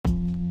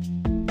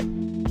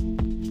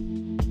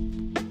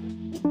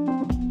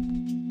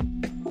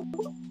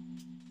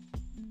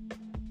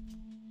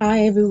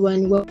Hi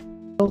everyone,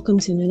 welcome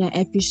to another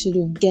episode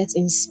of Get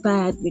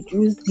Inspired with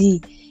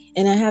Ruthie.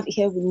 And I have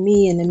here with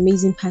me an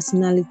amazing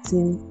personality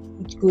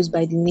which goes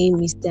by the name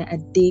Mr.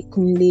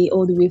 Adekunle,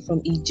 all the way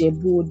from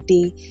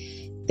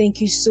Ijebu-Ode.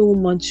 Thank you so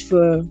much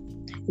for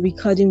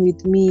recording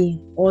with me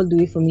all the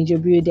way from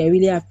Ijebu-Ode. I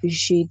really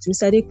appreciate it.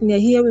 Mr. Adekunle, are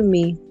you here with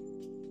me?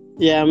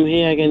 Yeah, I'm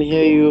here. I can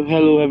hear you.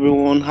 Hello,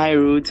 everyone. Hi,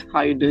 Ruth.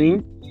 How you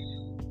doing?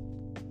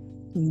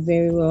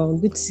 Very well.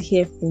 Good to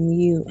hear from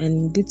you,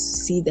 and good to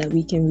see that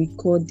we can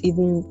record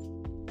even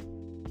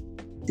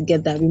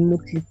together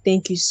remotely.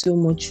 Thank you so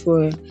much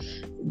for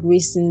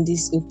gracing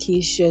this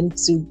occasion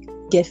to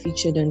get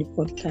featured on the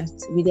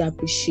podcast. Really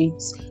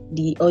appreciate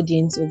the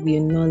audience of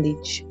your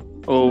knowledge.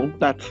 Oh,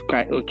 that's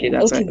quite okay.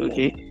 That's Okay. right.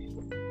 Okay.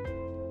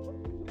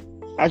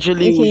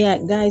 Actually,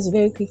 Guys,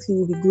 very quickly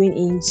we'll be going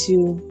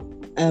into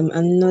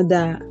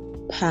another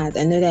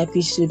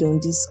episode on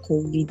this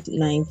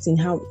COVID-19.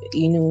 How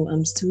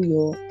I'm still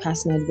your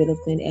personal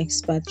development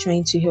expert,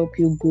 trying to help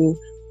you grow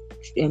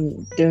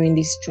during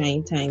this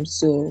trying time.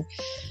 So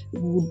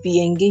we'll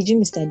be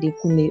engaging Mr.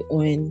 Adekunle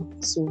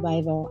on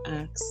survival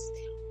hacks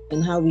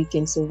and how we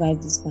can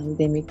survive this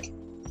pandemic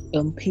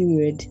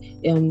period.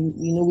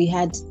 We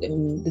had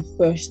the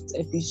first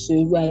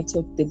episode where I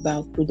talked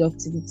about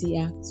productivity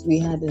hacks. We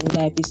had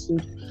another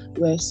episode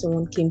where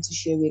someone came to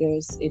share with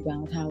us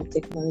about how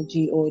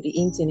technology or the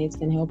internet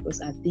can help us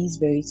at this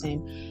very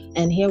time.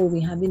 And here we'll be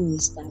having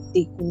Mr.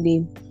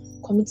 Adekunle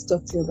coming to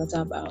talk to you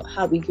about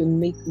how we can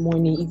make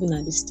money even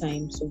at this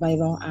time,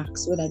 survival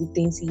hacks. What are the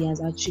things he has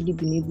actually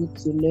been able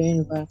to learn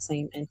over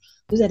time, and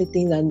those are the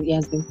things that he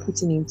has been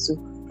putting into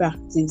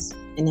practice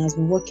and has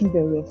been working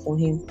very well for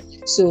him.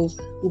 So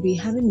we'll be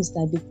having Mr.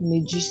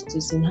 Adekunle gist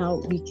us in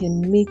how we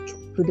can make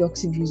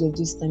productive use of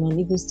this time and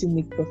even still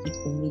make profit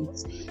from it.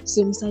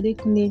 So Mr.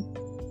 Adekunle,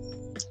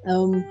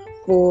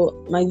 for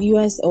my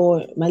viewers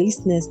or my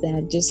listeners that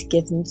are just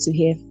getting to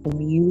hear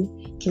from you,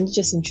 can you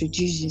just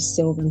introduce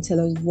yourself and tell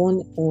us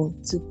one or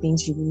two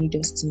things you will need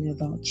us to know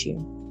about you?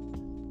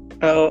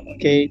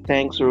 Okay.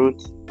 Thanks,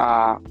 Ruth.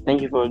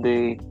 Thank you for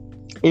the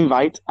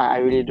invite. I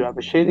really do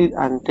appreciate it,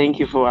 and thank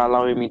you for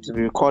allowing me to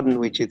be recording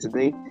with you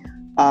today.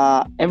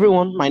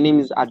 Everyone, my name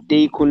is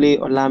Adekunle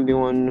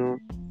Olambiwonu.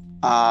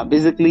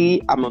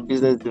 Basically, I'm a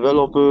business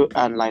developer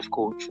and life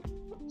coach.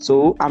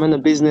 So I'm in the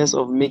business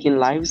of making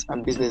lives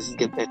and businesses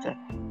get better.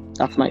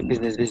 That's my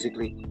business,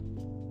 basically.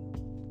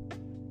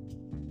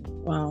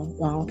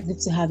 Wow. Good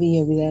to have you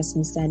here with us,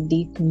 Mr.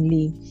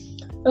 Adekunle.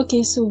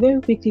 Okay, so very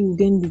quickly, we're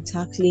going to be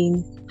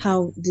tackling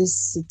how this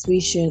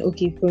situation.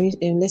 Okay,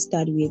 let's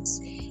start with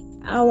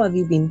how have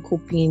you been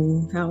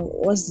coping?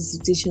 What's the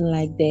situation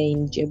like there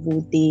in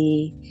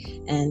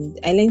Ijebu-Ode? And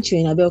I learned you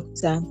in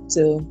Abeokuta,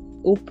 so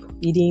hope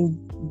you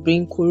didn't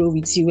bring Koro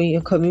with you when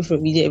you're coming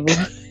from Ijebu.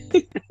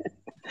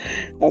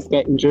 That's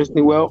quite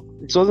interesting. Well,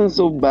 it wasn't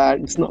so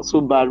bad. It's not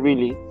so bad,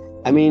 really.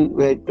 I mean,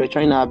 we're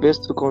trying our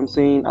best to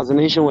contain, as a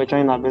nation, we're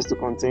trying our best to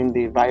contain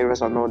the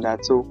virus and all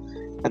that. So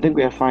I think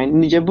we're fine.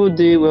 In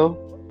Ijebu-Ode, well,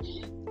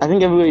 I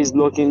think everybody is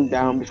locking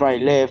down. Before I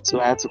left, so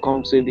I had to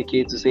come to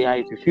ABK to say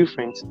hi to a few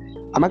friends.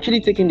 I'm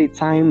actually taking the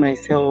time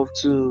myself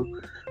to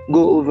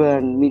go over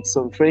and meet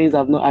some friends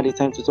I've not had the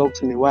time to talk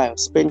to in a while.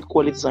 Spend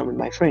quality time with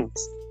my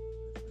friends.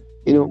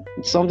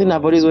 It's something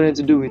I've always wanted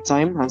to do with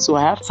time, and so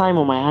I have time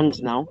on my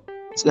hands now.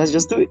 So let's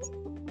just do it.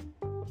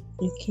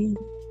 Okay.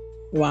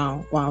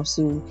 Wow.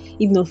 So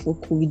if not for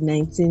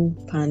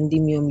COVID-19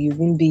 pandemic, you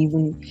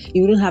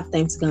wouldn't have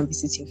time to go and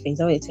visit your friends.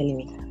 That's what you're telling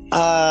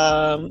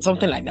me.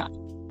 Something like that.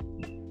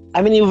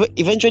 I mean,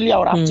 eventually I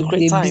would have to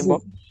create time,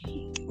 but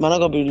we're not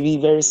going to be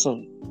very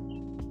soon.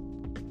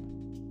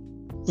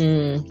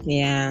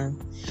 Yeah.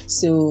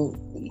 So,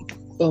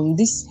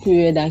 this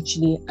period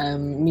actually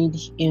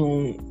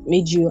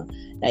made you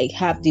like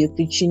have the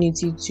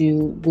opportunity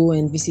to go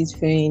and visit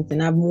friends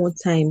and have more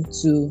time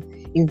to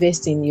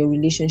invest in your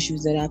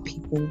relationships with other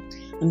people.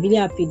 I'm really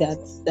happy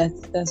that's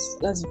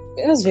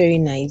very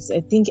nice.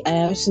 I think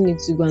I also need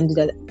to go and do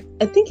that.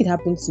 I think it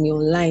happened to me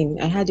online.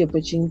 I had the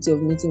opportunity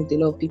of meeting with a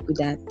lot of people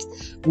that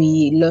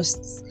we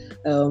lost,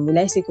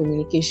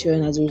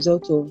 communication as a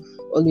result of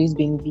always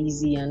being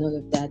busy and all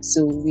of that.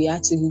 So we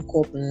had to hook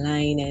up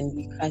online and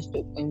we catched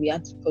up and we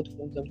had to put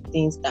on some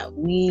things that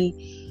we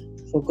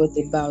forgot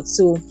about.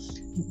 So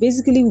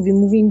basically we'll be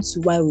moving to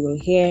why we were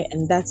here,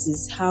 and that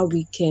is how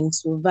we can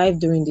survive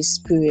during this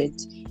period.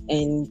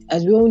 And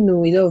as we all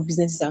know, a lot of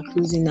businesses are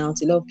closing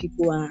out. A lot of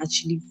people are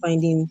actually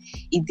finding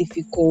it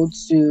difficult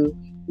to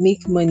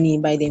make money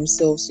by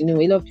themselves. A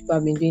lot of people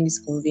have been doing this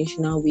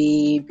conventional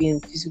way, being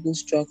physical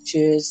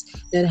structures,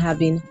 not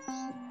having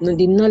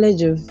the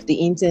knowledge of the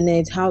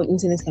internet, how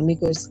internet can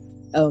make us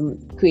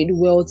create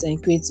wealth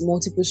and create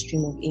multiple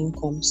stream of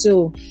income.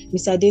 So,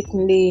 Mr.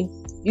 Adekunle,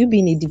 you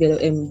being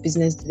a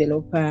business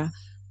developer,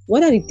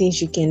 what are the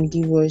things you can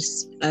give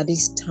us at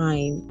this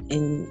time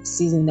and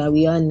season that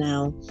we are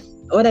now?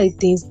 What are the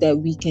things that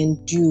we can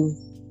do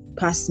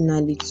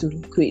personally to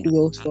create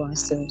wealth for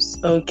ourselves?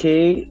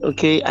 Okay.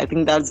 I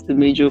think that's the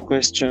major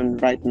question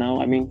right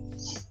now. I mean,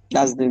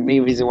 that's the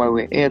main reason why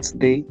we're here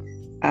today.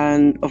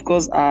 And of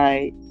course,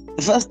 I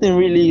The first thing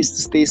really is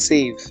to stay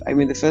safe. I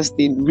mean, the first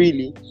thing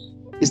really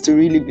is to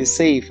really be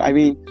safe. I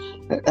mean,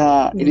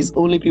 it is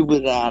only people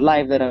that are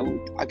alive that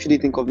would actually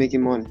think of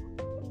making money.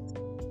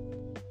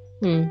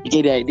 You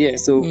get the idea?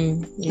 So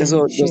that's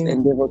all. Just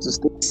endeavor to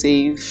stay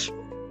safe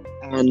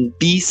and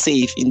be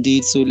safe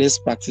indeed. So let's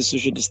practice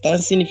social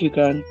distancing if you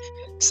can,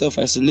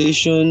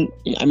 self-isolation.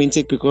 I mean,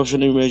 take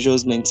precautionary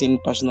measures, maintain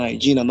personal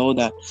hygiene and all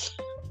that.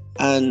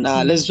 And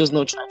let's just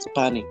not try to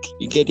panic.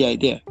 You get the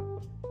idea?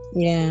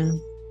 Yeah.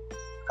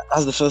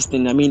 That's the first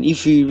thing. I mean,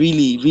 if you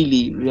really,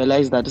 really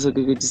realize that this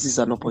is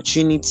an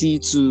opportunity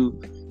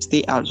to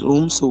stay at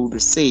home, so we'll be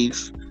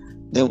safe,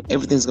 then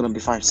everything's gonna be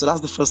fine. So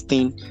that's the first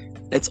thing.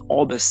 Let's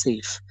all be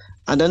safe.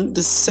 And then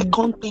the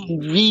second thing,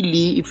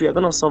 really, if you're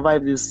gonna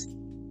survive this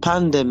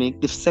pandemic,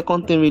 the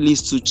second thing really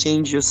is to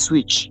change your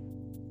switch.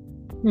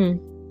 You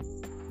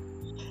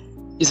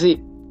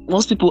see,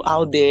 most people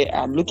out there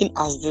are looking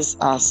at this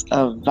as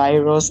a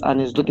virus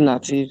and is looking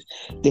at it.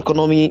 The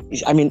economy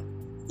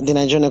the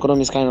Nigerian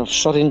economy is kind of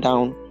shutting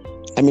down.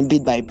 I mean,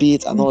 bit by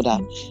bit and all that.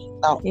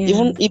 Now,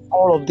 even if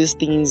all of these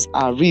things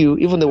are real,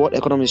 even the world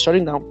economy is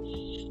shutting down,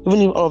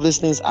 even if all of these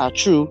things are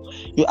true,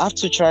 you have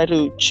to try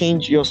to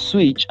change your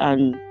switch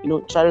and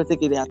try to take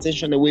the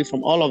attention away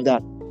from all of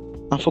that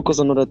and focus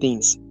on other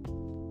things.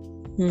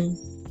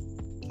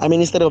 I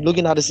mean, instead of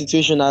looking at the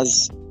situation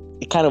as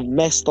a kind of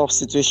messed up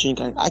situation, you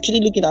can actually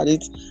look at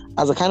it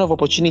as a kind of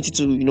opportunity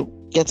to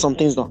get some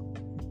things done.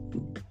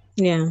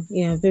 Yeah,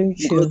 very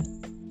true.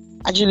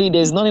 Actually,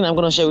 there's nothing I'm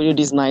going to share with you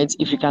this night.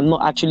 If you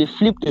cannot actually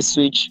flip the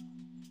switch,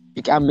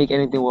 you can't make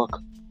anything work.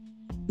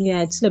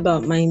 Yeah, it's all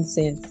about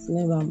mindset.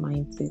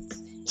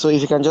 So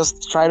if you can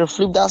just try to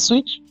flip that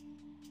switch,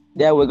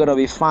 then we're going to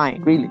be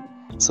fine, really.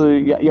 So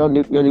you're on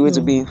the way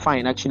to being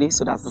fine, actually.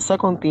 So that's the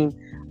second thing.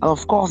 And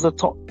of course, the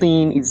third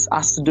thing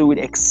has to do with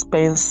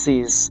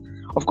expenses.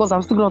 Of course,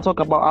 I'm still going to talk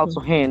about how to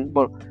hand,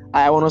 but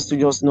I want us to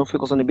just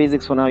focus on the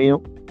basics for now,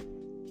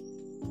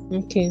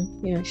 Okay,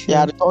 yeah, sure.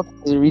 Yeah, the thought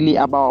is really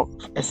about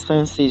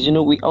expenses.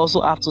 We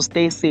also have to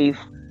stay safe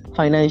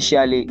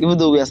financially. Even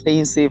though we are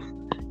staying safe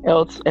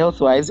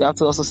health-wise, we have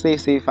to also stay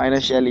safe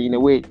financially in a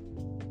way.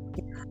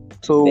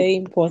 So very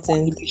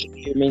important.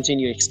 You maintain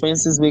your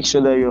expenses. Make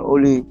sure that you're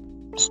only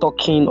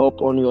stocking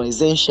up on your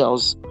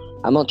essentials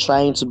and not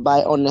trying to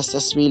buy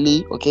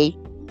unnecessarily, okay?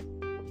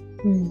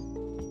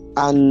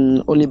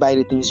 And only buy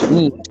the things you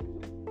need.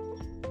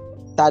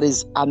 That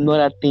is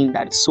another thing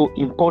that is so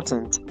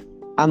important.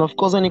 And of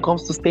course, when it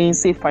comes to staying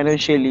safe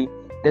financially,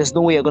 there's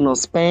no way you're going to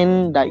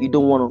spend that you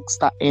don't want to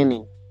start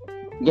earning.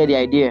 You get the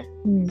idea?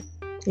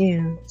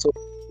 Yeah. So,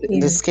 in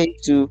this case,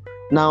 too,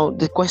 now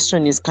the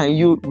question is, can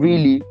you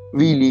really,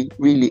 really,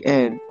 really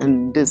earn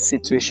in this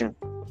situation?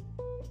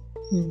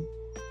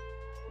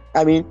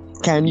 I mean,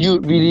 can you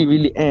really,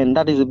 really earn?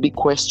 That is a big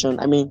question.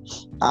 I mean,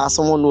 I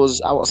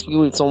was speaking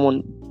with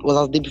someone,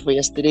 was the day before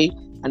yesterday,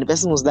 and the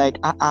person was like,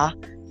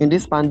 in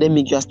this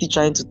pandemic, you are still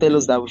trying to tell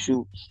us that we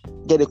should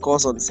get a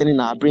course on selling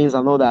our brains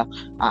and all that.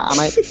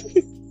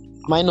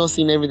 Am I not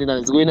seeing everything that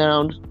is going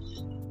around?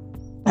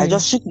 I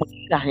just shook my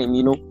head at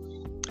him,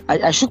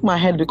 I shook my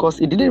head because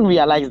he didn't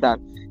realize that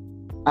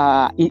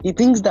he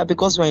thinks that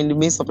because we're in the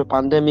midst of a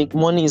pandemic,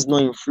 money is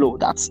not in flow.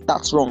 That's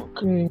wrong.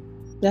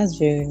 That's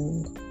very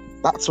wrong.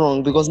 That's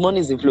wrong because money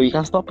is in flow. You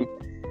can't stop it.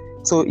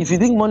 So if you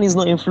think money is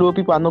not in flow,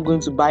 people are not going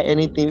to buy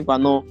anything. People are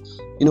not,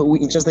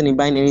 interested in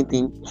buying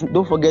anything.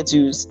 Don't forget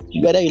to,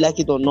 whether you like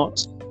it or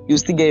not, you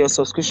still get your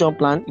subscription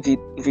plan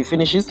if it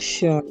finishes.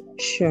 Sure.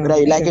 Whether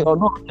you like it or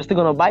not, you're still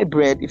gonna buy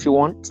bread if you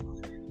want.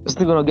 You're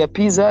still gonna get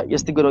pizza. You're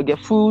still gonna get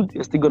food.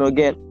 You're still gonna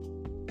get.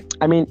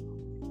 I mean,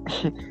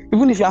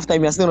 even if you have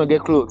time, you're still gonna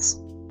get clothes.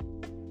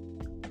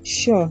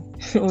 Sure.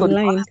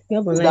 Online, we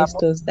have online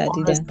stores that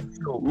do that.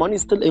 Money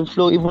is still in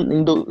flow,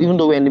 even though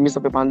we're in the midst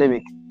of a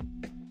pandemic.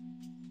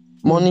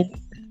 Money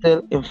is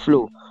still in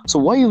flow. So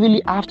what you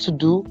really have to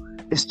do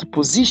is to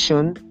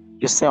position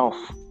yourself.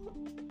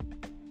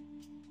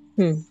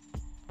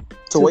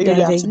 So what you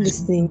really have to do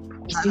is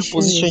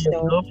position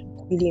yourself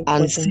really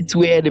and sit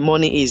where the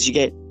money is. You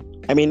get.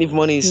 I mean, if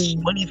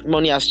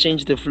money has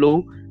changed the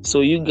flow,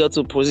 so you got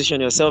to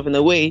position yourself in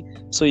a way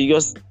so you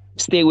just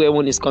stay where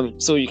money is coming,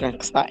 so you can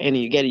start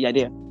earning. You get the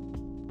idea?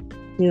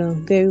 Yeah,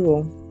 very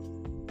well.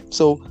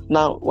 So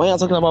now, when you're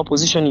talking about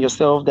positioning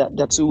yourself, there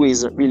are two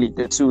ways, really.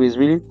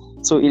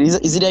 So it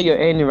is either you're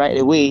earning right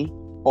away,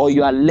 or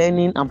you are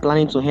learning and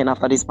planning to earn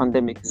after this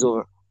pandemic is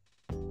over.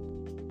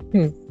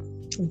 I'm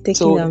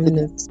taking down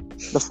notes.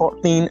 The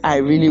fourth thing I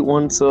really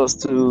want us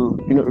to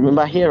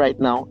remember here right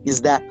now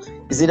is that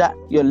either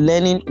you're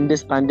learning in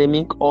this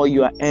pandemic or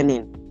you are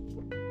earning.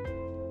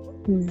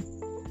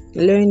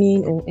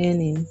 Learning or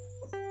earning.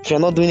 If you're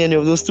not doing any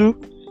of those two,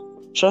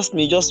 trust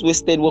me, you just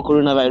wasted what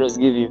coronavirus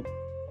gave you.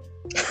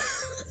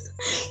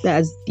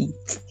 That's deep.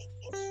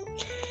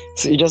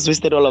 So you just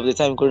wasted all of the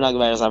time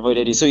coronavirus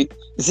avoided you. So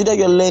it's either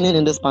you're learning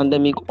in this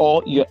pandemic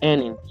or you're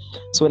earning.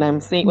 So when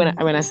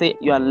I say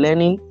you are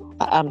learning,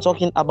 I'm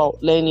talking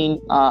about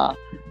learning.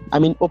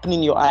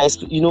 Opening your eyes.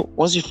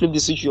 Once you flip the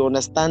switch, you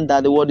understand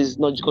that the world is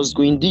not just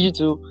going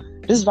digital.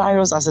 this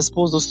virus has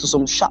exposed us to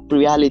some sharp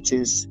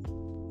realities.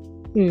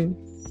 Hmm.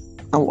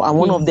 And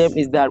one of Yes. them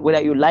is that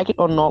whether you like it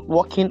or not,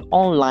 working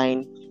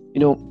online,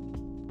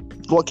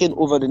 working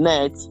over the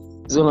net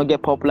is going to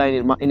get popular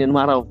in a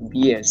matter of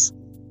years.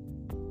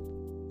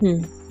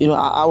 Hmm.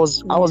 I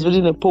was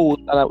reading a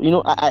post that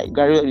I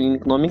graduated in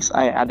economics.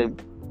 I had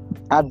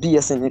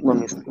BS in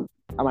economics.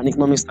 I'm an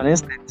economist an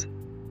instant.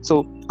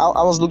 So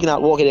I was looking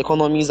at working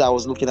economies. I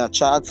was looking at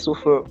charts so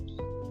far,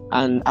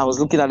 and I was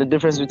looking at the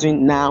difference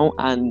between now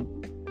and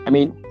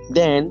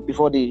then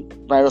before the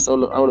virus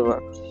all over.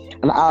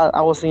 And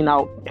I was seeing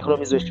how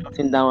economies were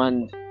shutting down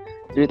and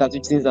the rate at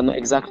which things are not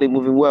exactly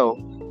moving well.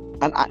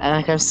 And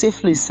I can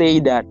safely say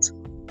that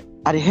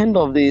at the end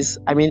of this,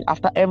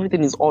 after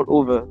everything is all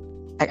over,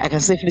 I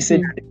can safely say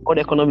that the world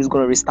economy is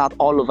going to restart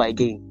all over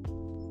again.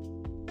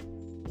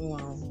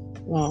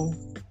 Wow.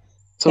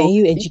 So, Can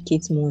you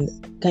educate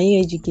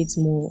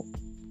more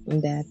on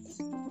that?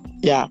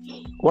 Yeah.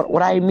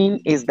 What I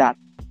mean is that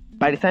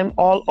by the time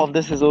all of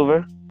this is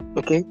over,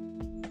 okay,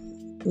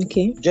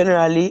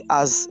 generally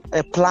as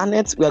a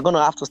planet, we are going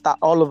to have to start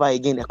all over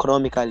again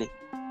economically.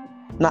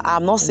 Now,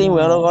 I'm not saying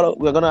we're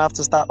going to have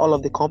to start all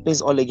of the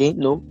companies all again.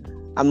 No,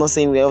 I'm not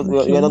saying we're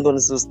not going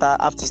to start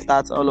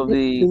all of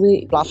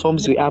the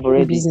platforms we have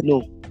already.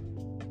 No.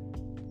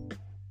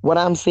 What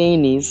I'm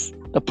saying is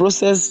the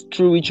process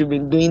through which you've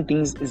been doing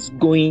things is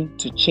going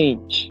to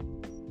change.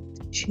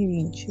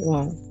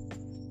 Wow.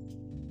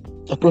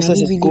 The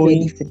process is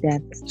going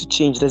to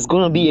change. There's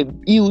going to be a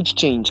huge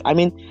change.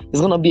 It's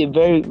going to be a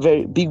very,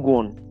 very big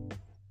one.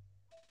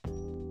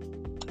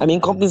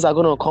 Companies are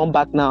going to come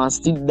back now and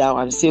sit down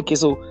and say, okay,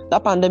 so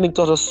that pandemic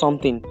taught us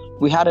something.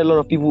 We had a lot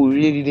of people we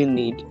really didn't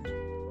need.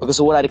 Okay,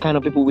 so what are the kind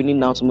of people we need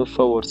now to move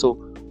forward? So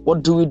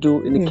what do we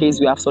do in the case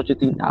we have such a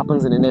thing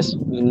happens in the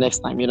next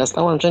time? You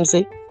understand what I'm trying to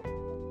say?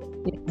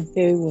 Yeah,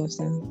 very well,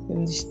 sir. I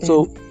understand.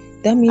 So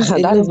that means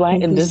that is why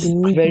in this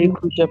very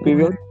crucial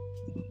period,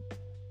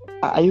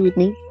 are you with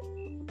me?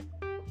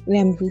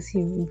 Yeah, I'm with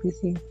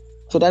you.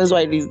 So that is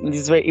why it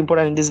is very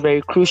important in this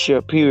very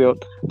crucial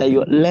period that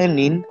you're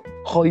learning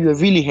how you're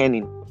really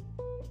earning.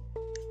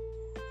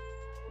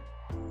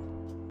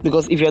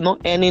 Because if you're not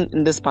earning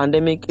in this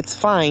pandemic, it's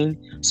fine.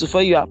 So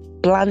far you are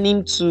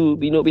planning to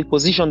be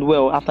positioned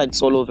well after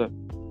it's all over.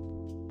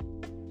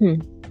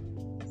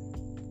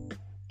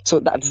 So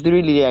that's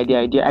really the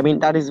idea.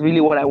 That is really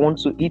what I want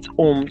to hit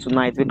home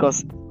tonight,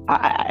 because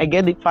I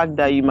get the fact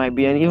that you might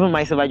be, and even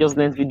myself, I just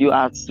learned video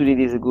arts 2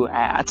 days ago.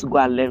 I had to go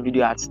and learn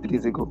video arts 2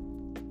 days ago.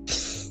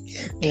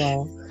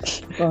 Wow.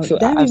 So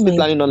I'm still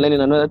planning on learning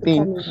another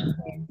thing.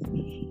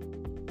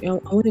 I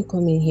want to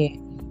come in here.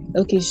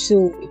 Okay,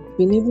 so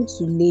being able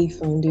to lay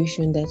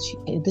foundation that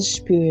in this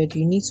period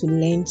you need to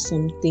learn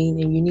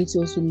something, and you need to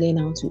also learn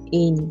how to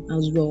earn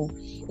as well.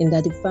 And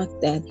that the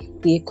fact that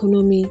the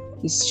economy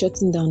is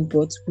shutting down,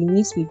 but we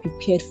need to be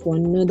prepared for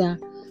another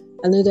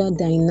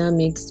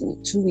dynamics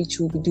to which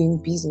we'll be doing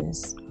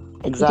business.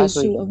 Exactly.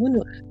 Okay, so I want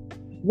to,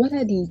 what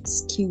are the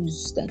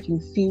skills that you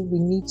feel we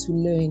need to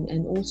learn,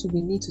 and also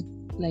we need to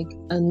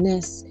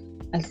harness,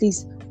 at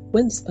least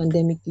when this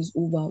pandemic is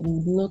over,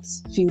 we will not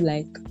feel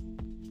like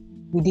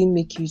we didn't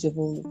make use of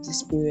all of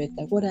this period?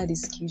 What are the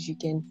skills you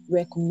can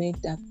recommend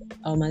that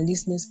our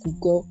listeners can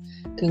go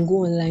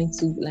online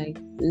to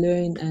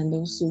learn and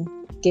also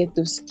get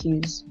those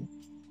skills?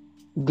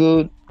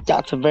 Good.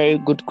 That's a very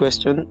good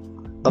question.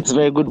 That's a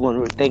very good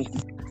one. Thank you.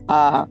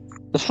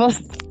 The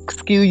first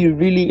skill you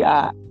really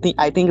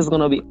I think is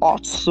gonna be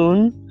hot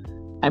soon.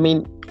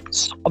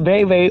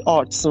 Very, very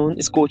hot soon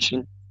is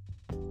coaching.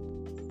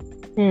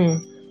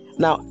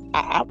 Now,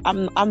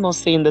 I'm not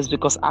saying this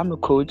because I'm a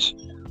coach,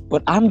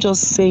 but I'm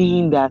just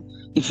saying that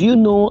if you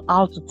know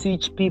how to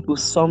teach people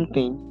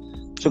something,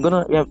 you're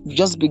gonna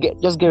just get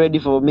ready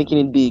for making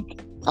it big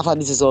after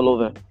this is all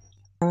over.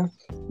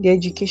 The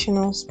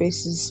educational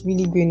space is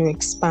really going to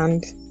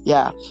expand.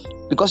 Yeah,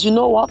 because you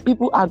know what?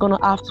 People are gonna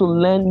have to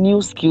learn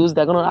new skills.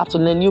 They're gonna have to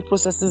learn new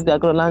processes. They're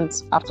gonna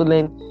have to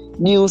learn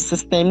new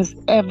systems,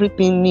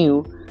 everything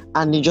new,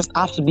 and you just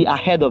have to be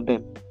ahead of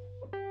them.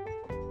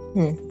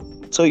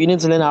 So you need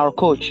to learn how to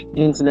coach.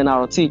 You need to learn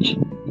how to teach.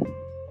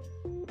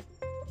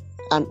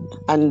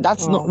 And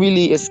that's not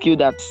really a skill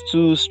that's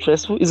too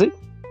stressful, is it?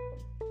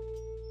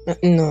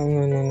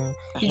 No.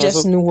 You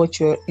just know what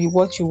you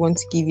want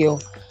to give your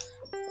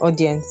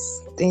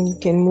audience, then you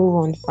can move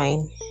on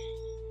fine.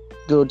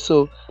 Good.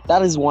 So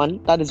that is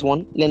one.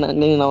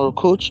 Learning how to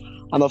coach,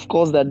 and of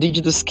course the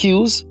digital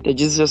skills. The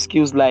digital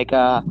skills like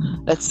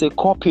let's say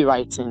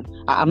copywriting.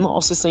 I'm not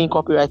also saying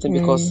copywriting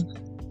because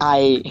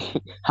I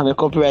am a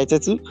copywriter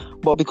too,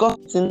 but because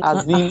it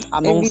has been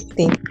amongst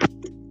everything.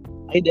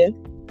 Are you there?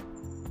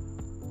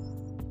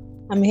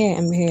 I'm here.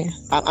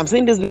 I'm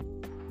saying this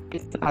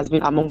has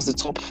been amongst the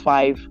top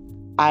 5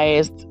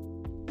 highest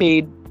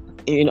paid,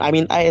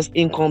 highest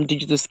income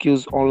digital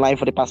skills online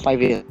for the past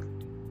 5 years.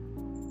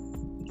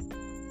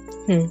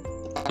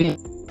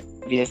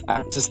 Yes,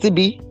 and to still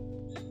be.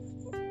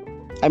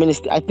 I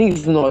think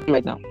it's not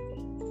right now.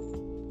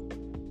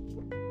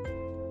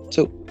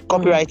 So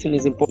copywriting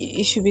is important.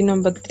 It should be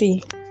number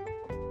 3.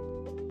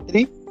 3?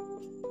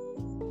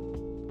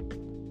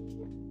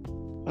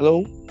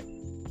 Hello?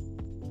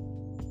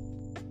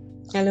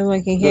 Hello,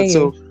 I can hear Good. you.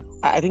 So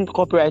I think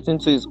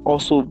copywriting too is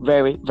also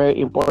very,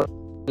 very important.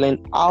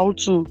 Learn how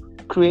to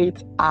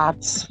create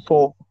ads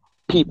for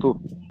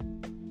people.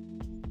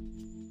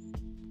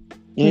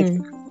 You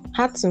need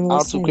Hats in what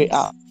how to create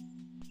sense? ads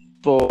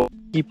for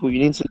people. You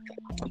need to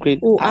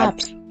create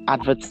Ads.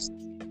 adverts,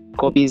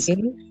 copies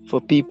Okay. for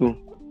people.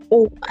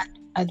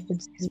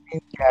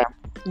 Advertisement. Yeah.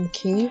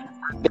 Okay.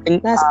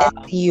 Then, That's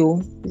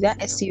SEO. Is that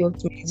SEO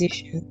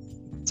optimization?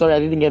 sorry, I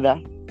didn't get that.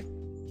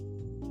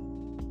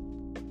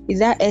 Is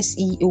that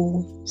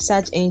SEO,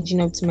 search engine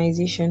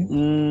optimization?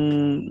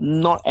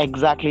 Not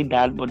exactly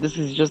that, but this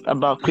is just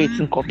about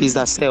creating copies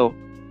that sell.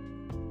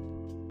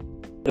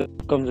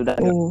 Comes with that.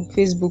 Oh,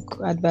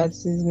 Facebook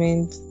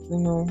advertisement,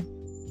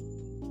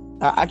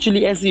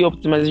 Actually, SEO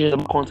optimization is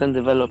about content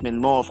development,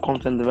 more of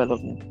content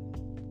development.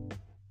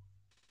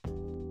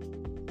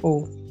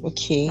 Oh,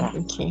 okay.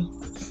 Okay.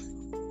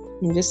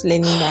 I'm just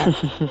learning that.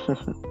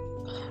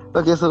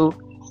 Okay, so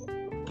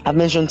I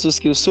mentioned 2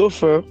 skills so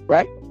far,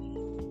 right?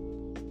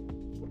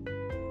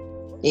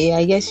 Yeah,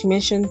 I guess you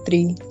mentioned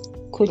 3.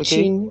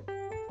 Coaching,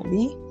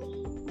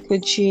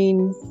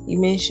 coaching. You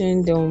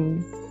mentioned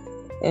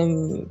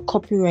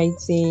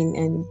copywriting,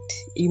 and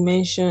you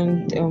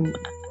mentioned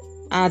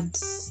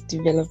ads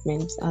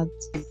development.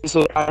 Ads.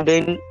 So, and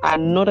then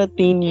another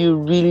thing you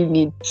really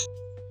need to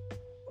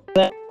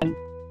learn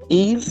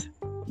is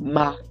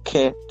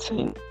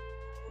marketing.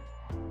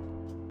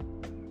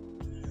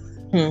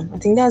 I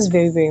think that's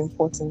very, very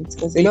important,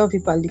 because a lot of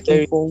people are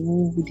looking for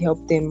who would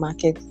help them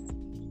market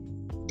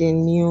their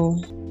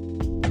new.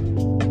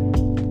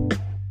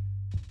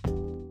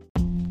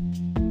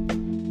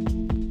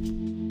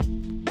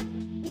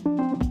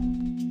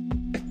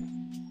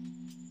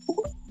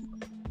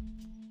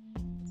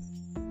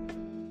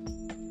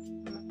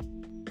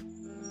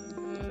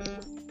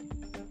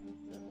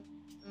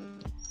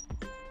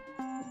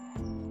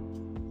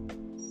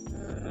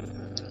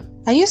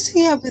 Are you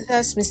still here with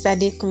us, Mr.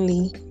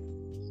 Adekunle?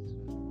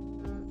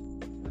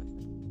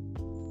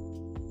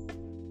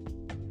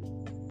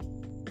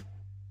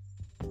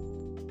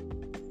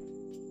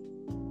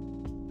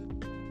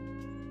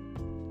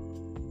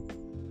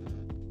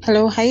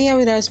 Hello, are you here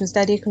with us,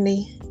 Mr.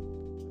 Adekunle?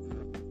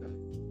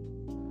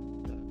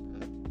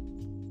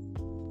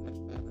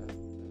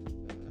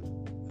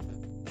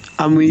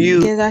 I'm with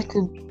you. Yeah, that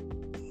could.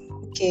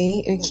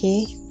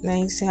 Okay.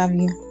 Nice to have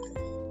you.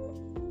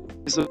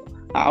 So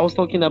I was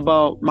talking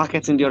about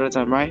marketing the other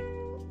time, right?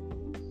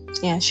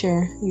 Yeah,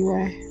 sure, you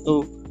are.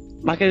 So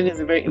marketing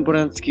is a very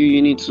important skill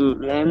you need to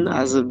learn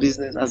as a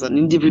business, as an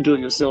individual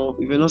yourself.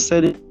 If you're not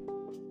selling,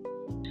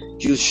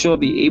 you should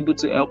be able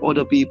to help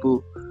other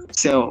people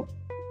sell.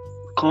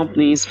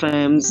 Companies,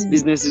 firms,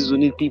 businesses will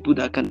need people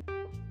that can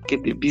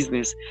get their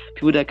business,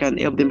 people that can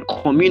help them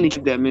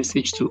communicate their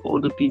message to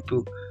other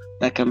people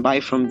that can buy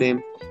from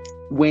them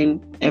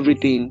when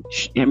everything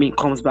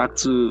comes back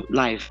to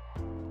life,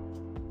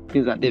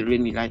 things that they really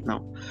need right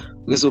now.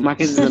 Okay, so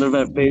marketing is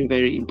another very,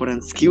 very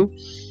important skill.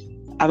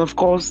 And of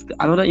course,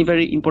 another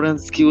very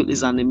important skill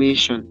is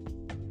animation.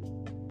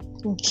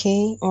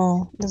 Okay.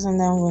 Oh, that's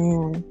another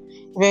one.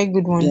 Very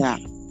good one. Yeah.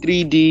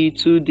 3D,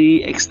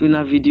 2D,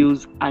 explainer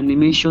videos,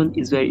 animation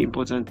is very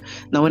important.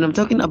 Now, when I'm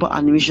talking about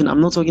animation, I'm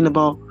not talking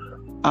about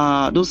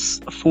those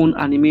phone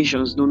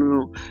animations.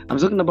 No. I'm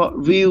talking about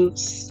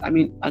reels.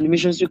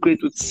 Animations you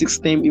create with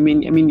system. You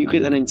can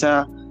create an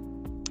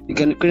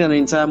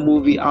entire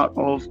movie out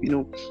of.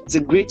 It's a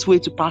great way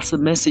to pass a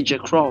message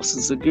across.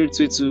 It's a great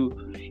way to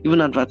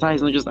even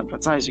advertise, not just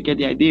advertise. You get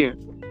the idea.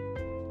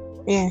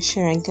 Yeah,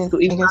 sure. I get. So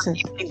if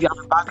you have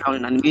a background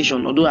in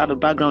animation, although I have a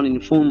background in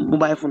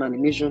mobile phone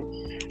animation,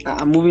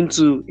 I'm moving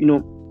to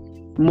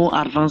more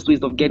advanced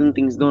ways of getting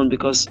things done,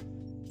 because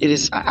it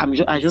is. I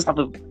just have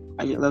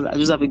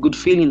a good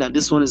feeling that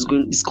this one is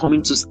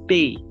coming to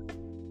stay.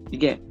 You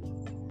get?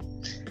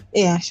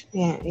 Yeah.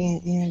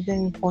 Very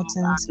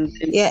important.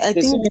 I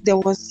think there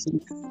was.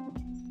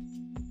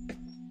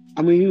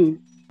 I'm with you.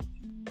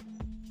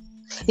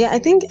 Yeah, I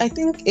think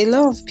a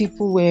lot of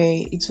people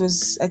it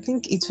was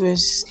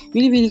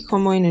really, really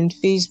common on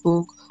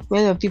Facebook,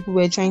 where a lot of people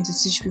were trying to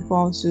teach people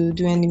how to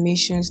do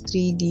animations,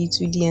 3D,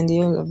 2D, and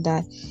all of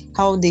that,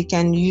 how they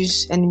can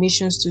use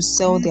animations to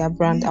sell their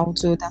brand out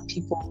to other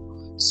people.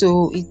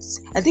 So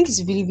I think it's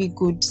a really, really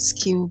good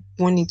skill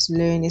one needs to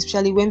learn,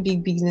 especially when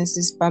big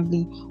businesses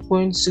probably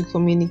want to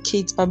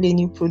communicate probably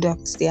new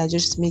products they are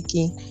just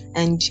making.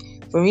 And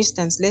for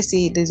instance, let's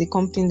say there's a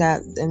company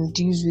that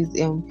deals with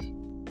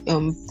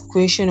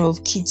creation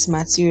of kids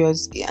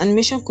materials.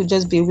 Animation could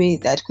just be a way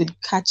that could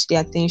catch the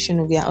attention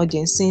of their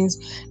audience, since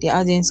their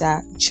audience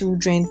are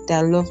children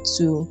that love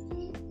to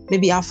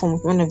maybe have fun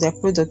with one of their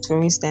products. For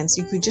instance,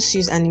 you could just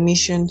use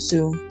animation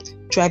to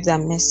drive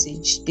that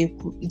message. It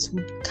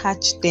would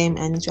catch them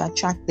and to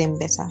attract them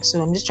better.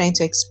 So I'm just trying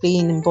to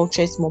explain and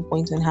buttress more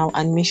points on how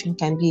animation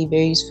can be a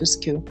very useful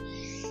skill.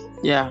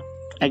 Yeah,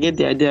 I get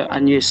the idea,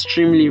 and you're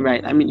extremely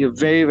right. You're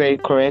very, very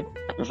correct.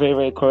 Very,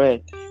 very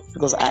correct.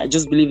 Because I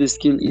just believe the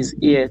skill is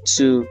here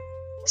to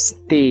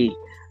stay.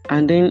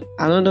 And then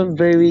another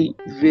very,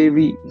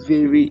 very,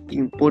 very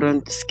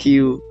important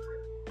skill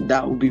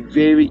that will be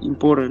very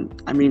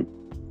important, I mean,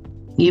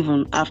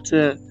 even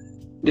after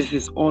this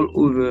is all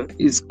over,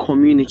 is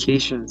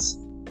communications.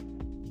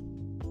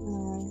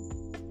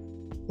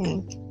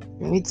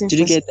 Did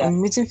you get that?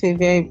 I'm waiting for a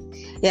very,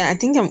 I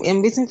think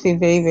I'm waiting for a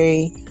very,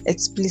 very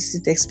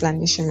explicit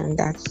explanation on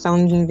that.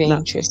 Sounding very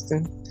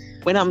interesting.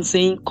 When I'm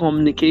saying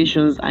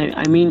communications,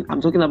 I mean, I'm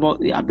talking about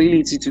the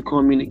ability to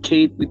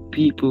communicate with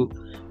people,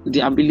 the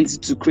ability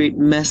to create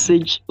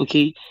message,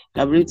 okay?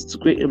 The ability to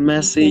create a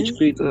message,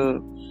 create a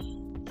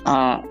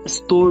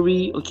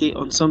story, okay,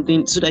 on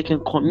something so that I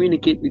can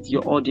communicate with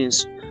your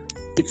audience.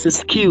 It's a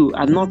skill,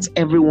 and not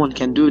everyone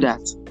can do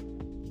that.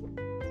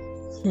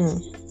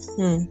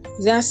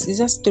 Is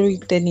that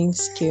storytelling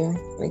skill,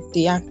 like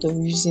the act of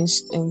using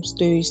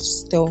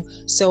stories to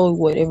sell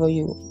whatever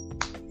you're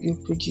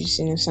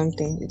producing or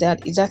something? Is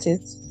that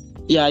it?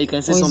 Yeah, you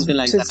can say something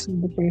like that.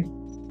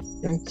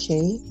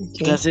 Okay.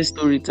 You can say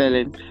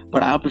storytelling,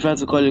 but I prefer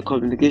to call it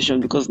communication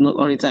because not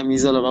all the time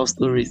it's all about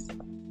stories.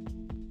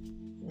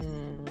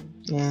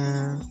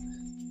 Yeah.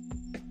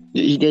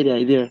 You get the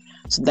idea.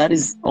 So that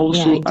is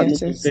also another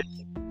very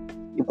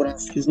important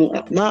skills.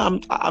 Now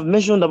I've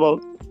mentioned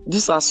about,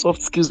 these are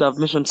soft skills that I've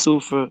mentioned so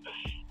far.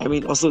 I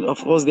mean, also, of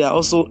course, there are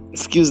also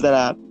skills that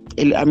are,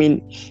 I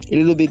mean, a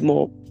little bit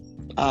more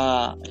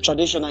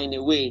traditional in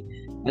a way,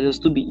 that will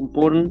still be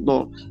important.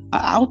 But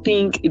I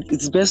think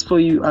it's best for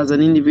you as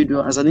an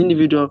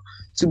individual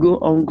to go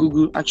on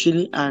Google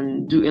actually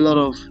and do a lot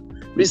of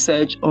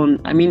research on,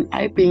 I mean,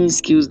 high-paying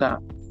skills that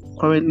are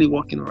currently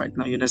working right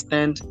now. You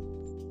understand? So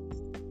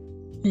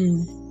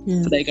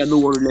that you can know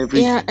what to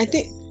leverage.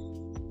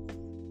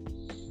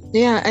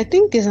 I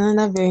think there's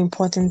another very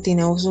important thing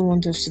I also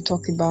want us to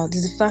talk about,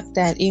 is the fact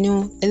that, a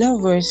lot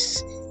of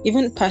us,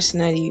 even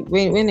personally,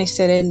 when I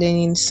started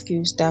learning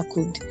skills that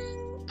could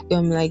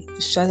like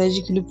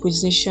strategically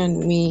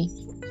position me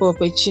for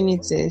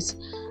opportunities,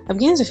 I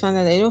began to find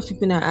out that a lot of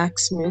people now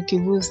ask me, okay,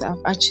 Ruth,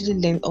 I've actually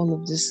learned all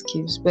of these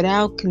skills, but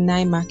how can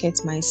I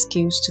market my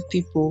skills to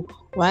people?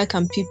 Why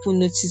can people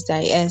notice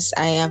that, yes,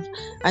 I have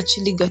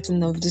actually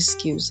gotten all of these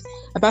skills?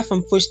 Apart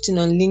from posting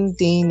on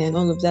LinkedIn and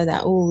all of that,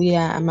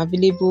 I'm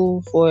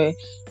available for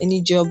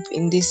any job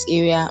in this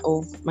area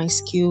of my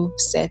skill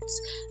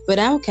sets. But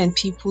how can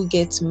people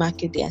get to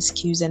market their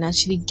skills and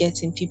actually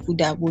getting people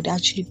that would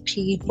actually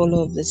pay for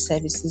all of the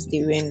services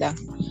they render?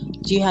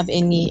 Do you have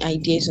any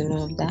ideas on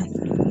all of that?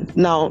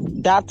 Now,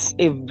 that's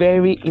a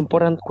very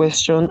important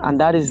question, and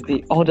that is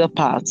the other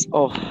part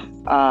of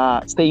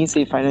staying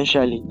safe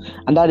financially,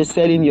 and that is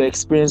selling your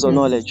experience or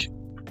knowledge.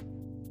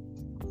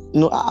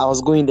 I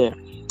was going there.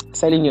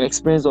 Selling your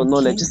experience or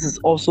knowledge. This is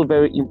also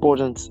very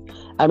important.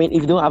 I mean,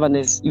 if you don't have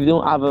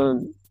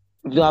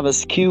a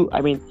skill,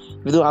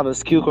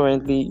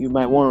 currently, you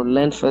might want to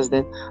learn first.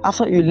 Then,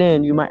 after you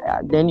learn, you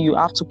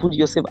have to put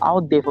yourself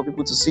out there for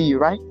people to see you,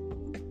 right?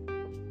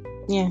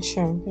 Yeah,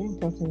 sure. Very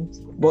important.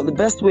 But the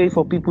best way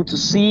for people to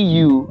see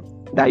you,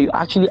 that you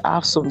actually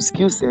have some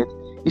skill set,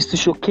 is to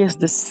showcase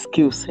this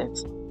skill set.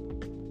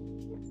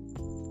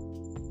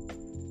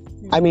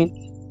 I mean,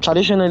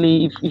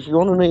 traditionally, if you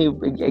want to know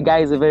if a guy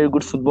is a very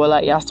good footballer,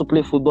 he has to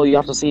play football. You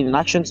have to see him in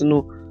action to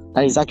know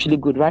that he's actually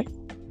good, right?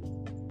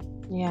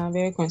 Yeah,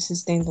 very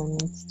consistent on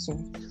it too.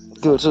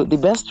 Good. So the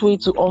best way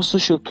to also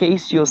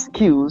showcase your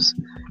skills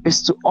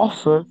is to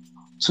offer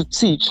to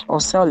teach or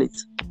sell it.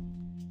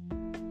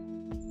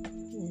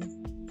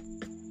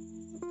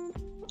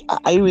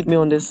 Are you with me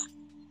on this?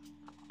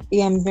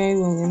 Yeah, I'm very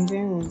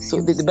well.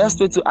 So the best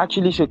way to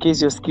actually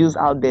showcase your skills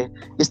out there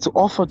is to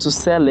offer to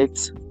sell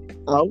it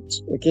out,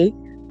 okay,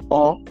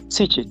 or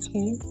teach it.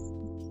 Okay.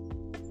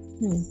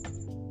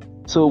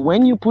 So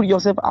when you put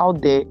yourself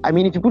out there, I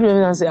mean, if you put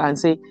yourself and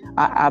say,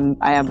 I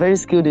am very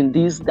skilled in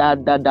this,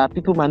 that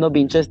people might not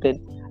be interested,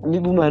 and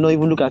people might not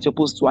even look at your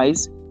post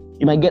twice.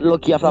 You might get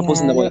lucky after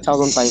posting about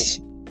 1,000 times.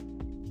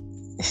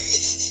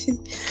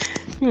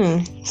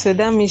 So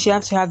that means you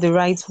have to have the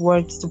right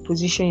words to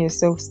position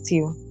yourself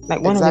still.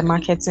 Like one of the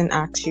marketing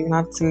acts you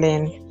have to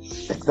learn.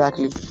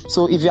 Exactly.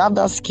 So if you have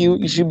that skill,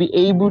 you should be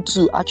able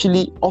to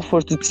actually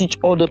offer to teach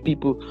other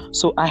people.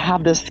 So I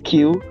have the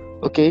skill,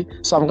 okay?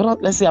 So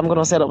let's say I'm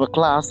gonna set up a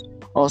class,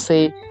 or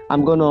say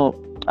I'm gonna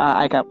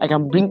I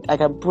can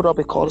put up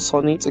a course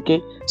on it,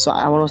 okay? So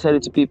I want to sell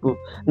it to people.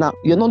 Now,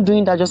 you're not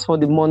doing that just for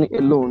the money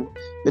alone.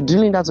 You're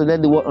doing that to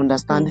let the world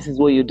understand this is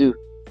what you do.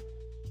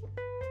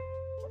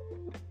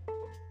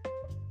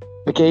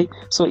 Okay,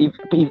 so if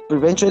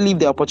eventually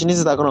the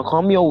opportunities are gonna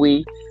come your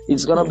way,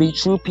 it's gonna be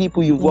through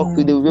people you've worked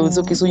with.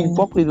 Okay, so you've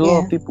worked with a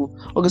lot of people.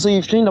 Okay, so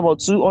you've trained about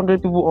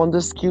 200 people on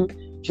this skill.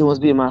 You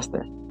must be a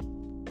master.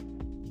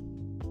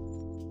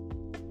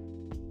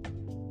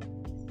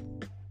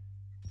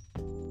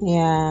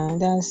 Yeah,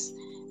 that's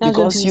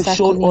because you've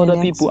shown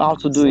other people how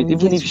to do it,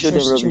 even if you show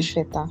them rubbish.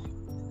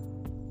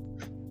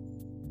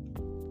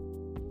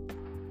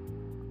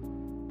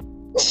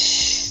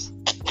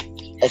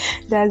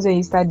 That's when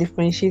you start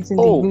differentiating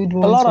the good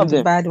ones from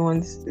the bad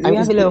ones.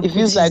 It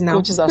feels like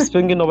coaches are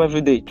springing up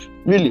every day.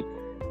 Really?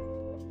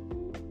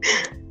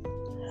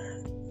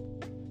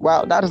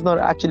 Wow, that is not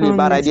actually a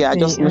bad idea. I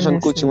just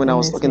mentioned coaching when I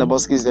was talking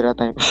about skills the other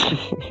time.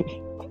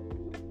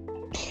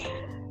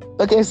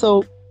 Okay,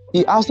 so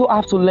you also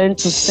have to learn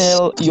to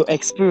sell your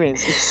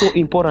experience. It's so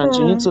important.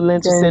 You need to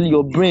learn to sell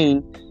your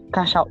brain,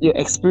 cash out your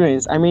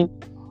experience. I mean,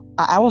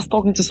 I was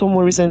talking to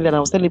someone recently and I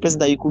was telling the person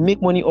that you could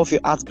make money off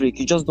your heartbreak.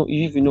 You just don't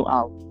even know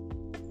how.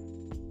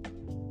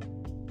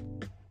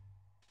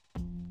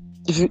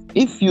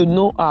 If you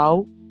know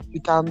how, you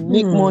can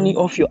make money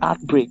off your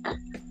heartbreak.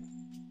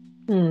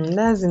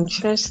 That's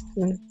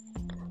interesting.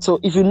 So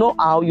if you know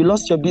how, you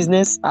lost your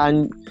business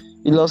and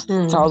you lost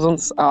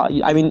thousands.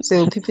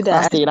 So people that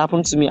last year it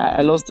happened to me.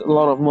 I lost a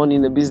lot of money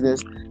in the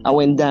business. I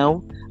went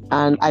down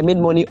and I made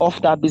money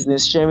off that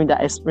business, sharing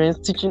that experience,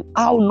 teaching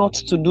how not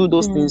to do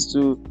those things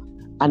to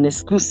an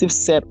exclusive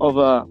set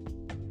of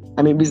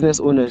business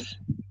owners.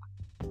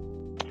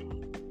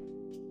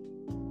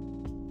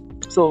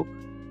 So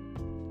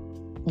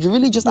you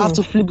really just have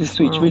to flip the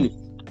switch, really.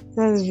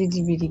 That's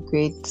really, really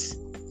great.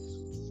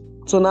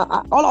 So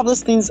now all of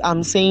those things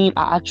I'm saying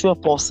are actual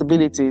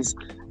possibilities,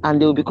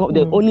 and they'll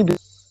only be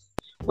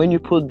when you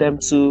put them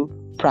to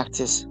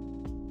practice.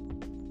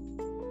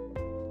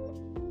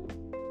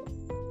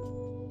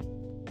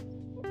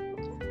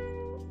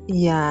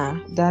 Yeah,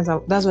 that's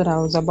what I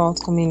was about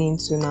coming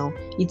into now.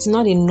 It's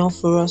not enough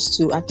for us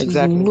to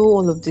actually know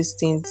all of these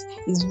things.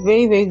 It's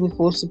very, very good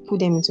for us to put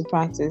them into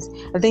practice.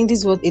 I think this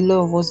is what a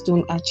lot of us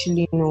don't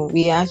actually know.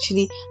 We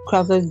actually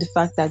crowded the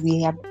fact that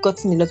we have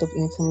gotten a lot of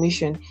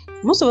information.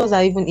 Most of us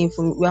are even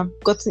we have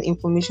gotten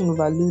information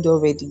overload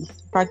already.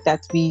 The fact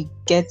that we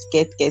get,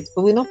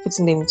 but we're not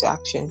putting them into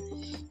action.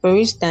 For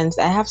instance,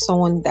 I have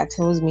someone that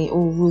tells me,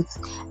 "Oh, Ruth,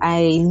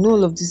 I know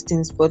all of these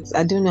things, but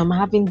I don't know, I'm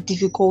having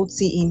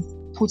difficulty in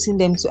putting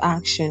them to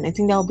action." I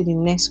think that will be the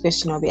next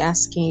question I'll be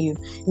asking you.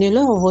 A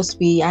lot of us,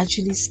 we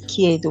actually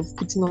scared of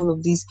putting all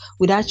of this.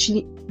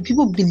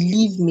 People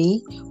believe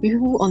me? Will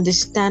people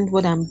understand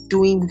what I'm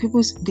doing? Will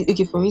people,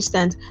 for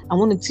instance, I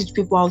want to teach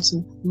people how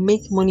to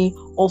make money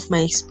off my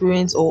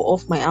experience or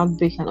off my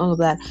outbreak and all of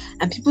that,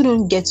 and people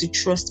don't get to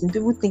trust me.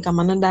 People think I'm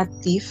another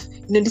thief.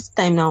 This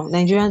time now,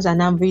 Nigerians are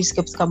now very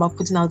skeptical about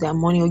putting out their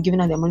money or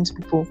giving out their money to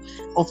people.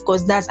 Of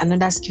course, that's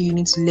another skill you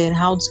need to learn,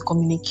 how to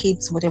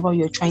communicate whatever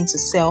you're trying to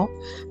sell.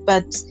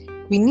 But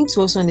we need to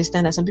also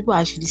understand that some people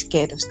are actually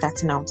scared of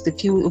starting out. They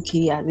feel,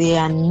 they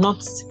are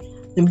not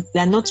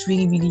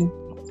really,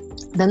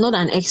 they're not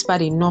an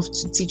expert enough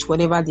to teach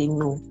whatever they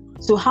know.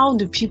 So how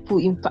do people,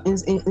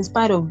 in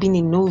spite of being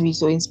a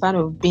novice or in spite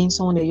of being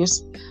someone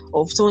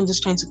someone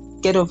just trying to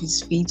get off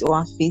his feet or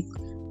her feet,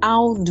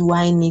 how do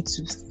I need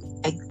to,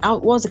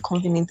 what's the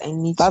confidence I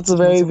need? That's a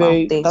very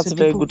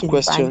good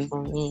question.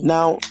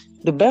 Now,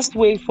 the best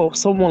way for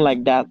someone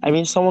like that,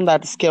 someone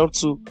that's scared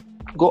to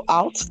go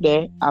out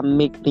there and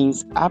make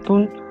things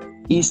happen,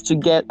 is to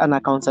get an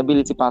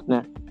accountability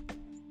partner.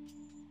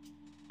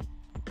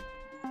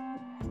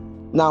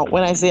 Now,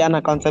 when I say an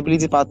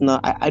accountability partner,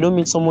 I don't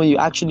mean someone you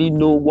actually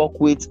know, work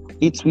with,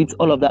 eat with,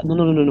 all of that.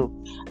 No.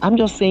 I'm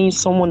just saying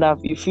someone that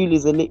you feel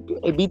is a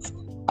bit,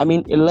 a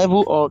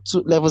level or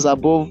two levels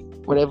above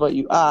whatever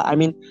you are.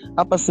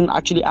 That person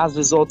actually has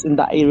results in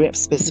that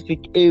specific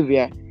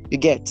area you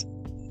get.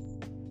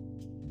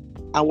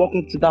 And walk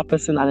up to that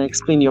person and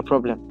explain your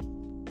problem.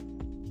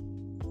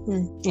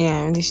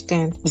 Yeah, I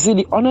understand. You see,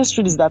 the honest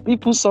truth is that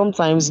people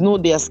sometimes know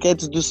they are scared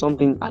to do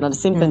something, and at the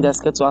same time, they're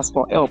scared to ask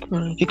for help.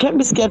 You can't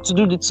be scared to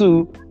do the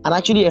two and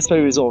actually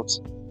expect results.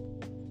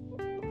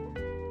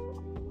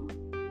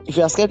 If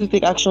you are scared to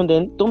take action,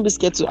 then don't be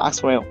scared to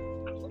ask for help.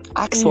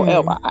 Ask for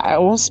help. I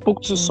once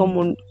spoke to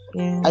someone.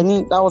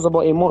 That was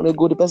about a month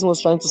ago. The person was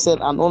trying to sell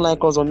an online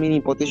course on mini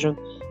importation,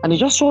 and he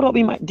just showed up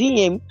in my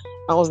DM.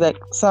 I was like,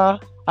 "Sir,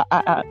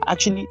 I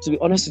actually, to be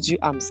honest with you,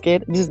 I'm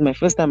scared. This is my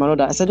first time. I know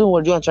that." I said, "Don't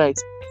worry, you want to try it.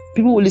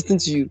 People will listen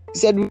to you." He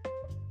said,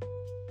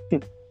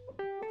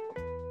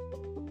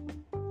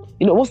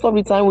 most of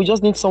the time we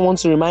just need someone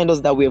to remind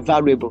us that we're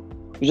valuable.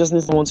 We just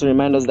need someone to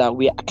remind us that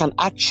we can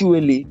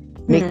actually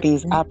make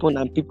things happen,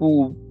 and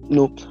people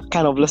will,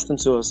 kind of listen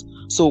to us.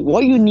 So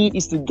what you need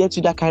is to get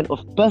to that kind of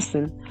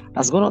person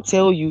that's gonna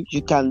tell you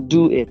you can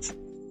do it.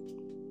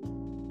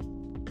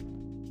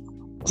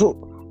 So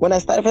when I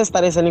first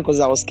started selling courses,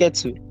 I was scared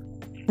too.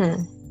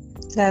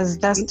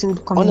 That's too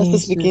common. Honestly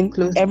speaking,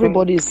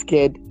 everybody is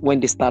scared when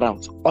they start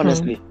out.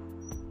 Honestly.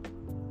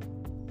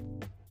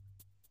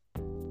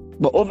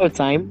 But over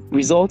time,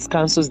 results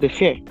cancels the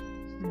fear.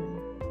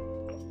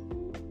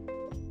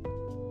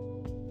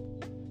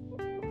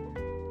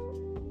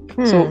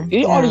 So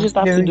all you just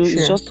have to do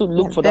is just to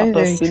look for that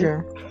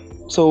person.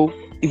 So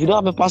if you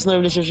don't have a personal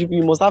relationship,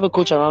 you must have a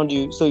coach around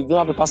you. So if you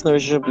don't have a personal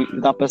relationship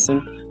with that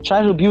person,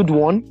 try to build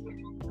one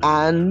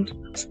and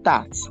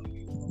start.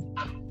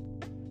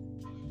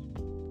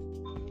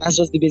 That's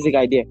just the basic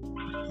idea.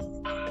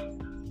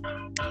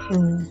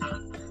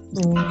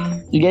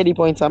 You get the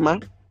point, Sama?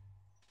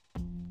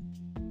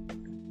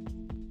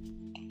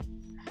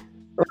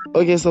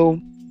 Okay, so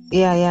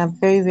yeah,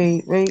 very,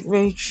 very, very,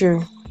 very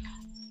true.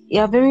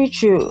 Yeah, very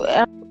true.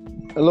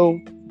 Hello.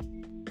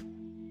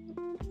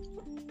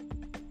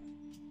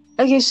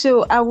 Okay,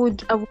 so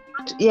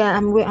yeah,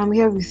 I'm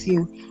here with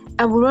you.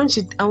 I want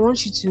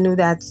you to know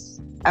that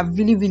I've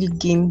really, really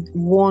gained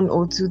one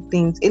or two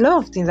things, a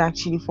lot of things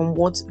actually from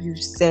what you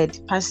said.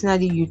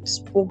 Personally, you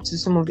spoke to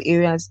some of the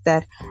areas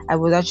that I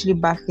was actually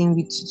battling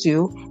with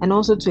too, and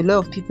also to a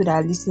lot of people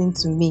that are listening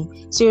to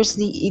me.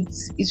 Seriously,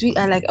 it's really,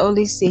 like I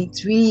always say,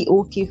 it's really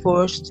okay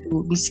for us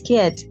to be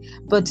scared,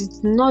 but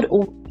it's not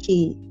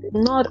okay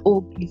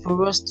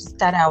for us to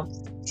start out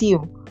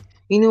still.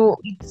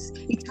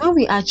 It's when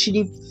we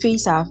actually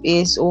face our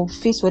fears or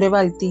face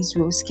whatever it is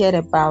we were scared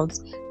about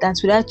that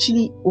would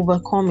actually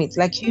overcome it.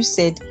 Like you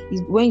said,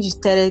 when you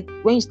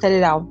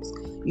started out,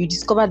 you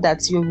discovered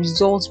that your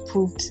results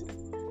proved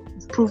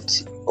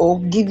or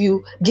gave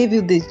you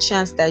the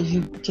chance that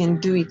you can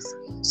do it.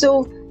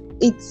 So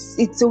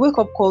it's a wake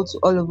up call to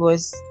all of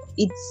us.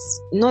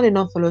 It's not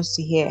enough for us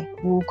to hear.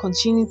 We'll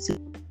continue to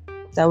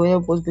that will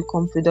help us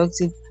become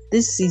productive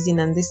this season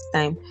and this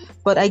time.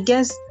 But I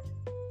guess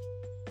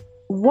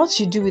what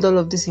you do with all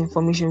of this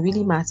information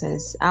really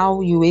matters. How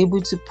you're able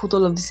to put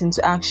all of this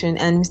into action,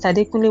 and Mr.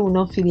 Dekunle will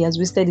not feel he has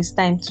wasted his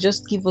time to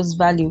just give us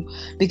value.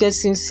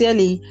 Because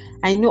sincerely,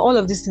 I know all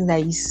of these things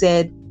that he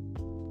said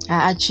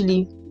are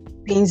actually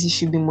things he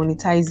should be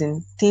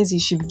monetizing, things he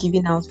should be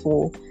giving out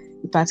for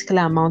a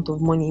particular amount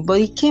of money. But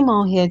he came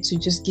out here to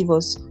just give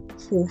us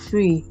for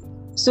free.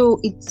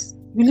 So it's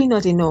really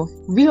not enough.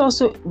 Really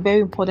also very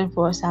important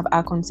for us to have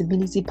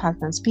accountability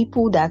partners,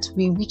 people that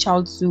we reach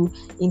out to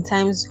in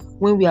times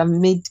when we have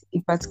made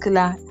a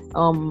particular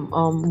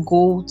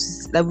goal,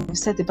 like we've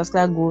set a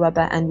particular goal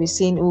rather, and we're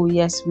saying, oh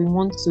yes, we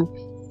want to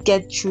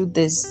get through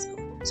this.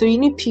 So you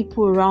need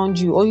people around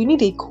you, or you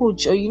need a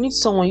coach, or you need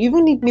someone. You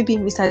even need maybe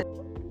Mr.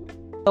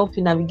 help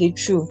you navigate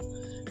through.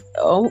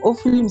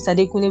 Hopefully Mr.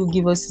 Dekunle will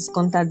give us his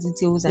contact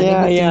details and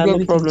everything where no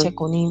we problem. can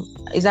check on him.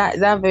 Is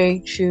that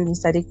very true,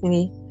 Mr.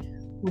 Dekunle?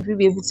 Will we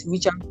be able to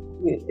reach out to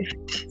you?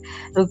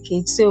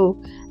 Okay,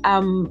 so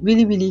I'm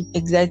really, really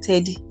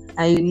excited.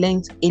 I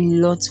learned a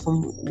lot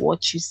from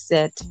what you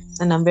said,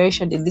 and I'm very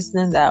sure the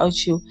listeners are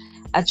also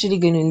actually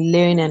going to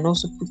learn and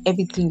also put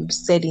everything you've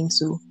said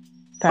into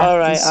practice. All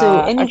right. So,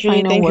 any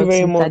Actually, final thank you words,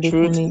 very Mr. much,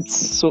 Ruth. Dekunle?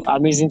 It's so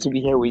amazing to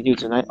be here with you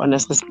tonight.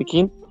 Honestly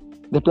speaking,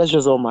 the pleasure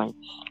is all mine.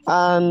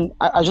 And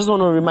I just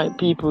want to remind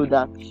people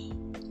that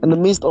in the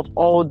midst of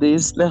all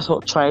this, let's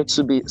all try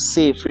to be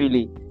safe.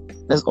 Really,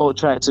 let's all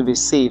try to be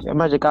safe.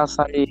 Imagine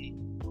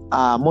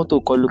moto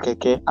kolu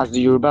keke, as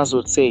the Yorubas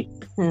would say.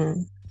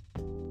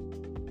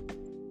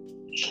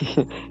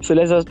 So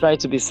let's just try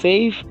to be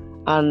safe.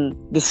 And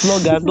the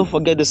slogan, don't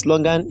forget the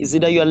slogan, is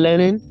either you're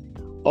learning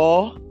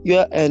or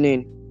you're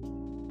earning.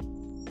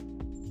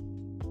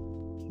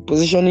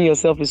 Positioning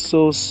yourself is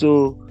so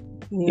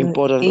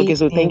important. Okay,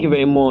 so thank you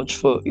very much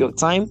for your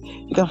time.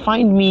 You can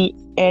find me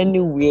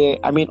anywhere,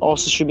 all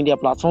social media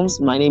platforms.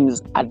 My name is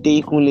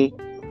Adekunle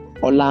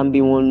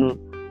Olambiwonu.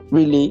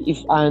 Really,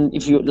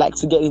 if you'd like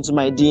to get into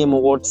my DM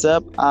or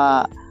WhatsApp,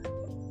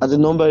 the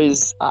number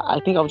is I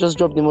think I've just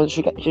dropped the number.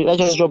 Should I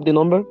just drop the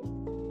number?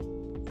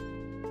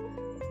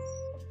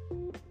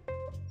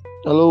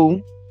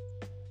 Hello.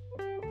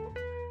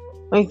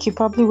 Okay,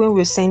 probably when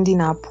we're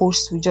sending our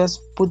post, we just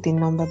put the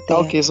number there.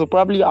 Okay, so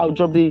probably I'll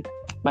drop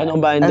my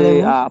number in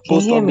the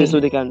post of this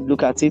so they can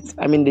look at it.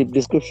 The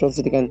description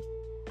so they can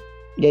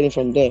get it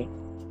from there.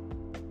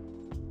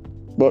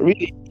 But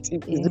really,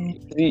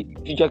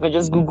 you can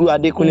just Google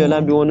Adekunle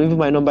Olambiwonu. Even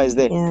my number is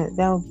there. Yeah,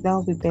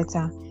 that'll be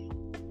better.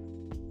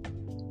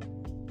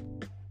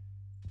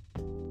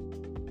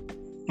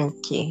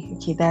 Okay,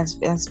 that's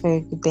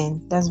very good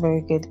then. That's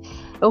very good.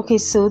 Okay,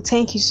 so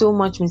thank you so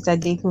much, Mr.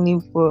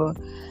 Adekunle, for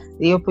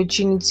the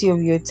opportunity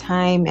of your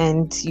time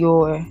and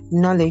your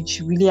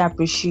knowledge. Really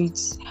appreciate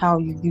how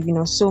you've given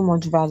us so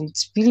much value.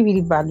 It's really,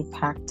 really value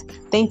packed.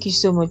 Thank you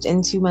so much.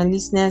 And to my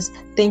listeners,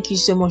 thank you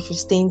so much for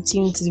staying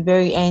tuned to the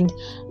very end.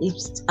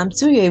 I'm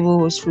still your able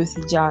host, Ruth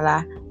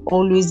Ijala,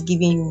 always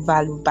giving you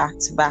value back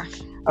to back.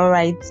 All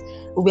right,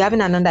 we'll be having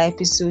another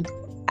episode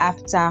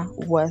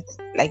afterwards.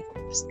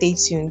 Stay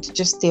tuned,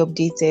 just stay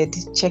updated.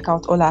 Check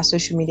out all our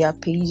social media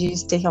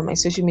pages. Check out my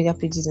social media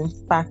pages, in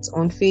fact,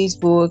 on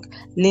Facebook,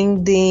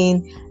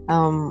 LinkedIn,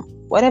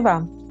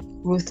 whatever.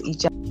 Ruth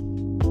Ijala.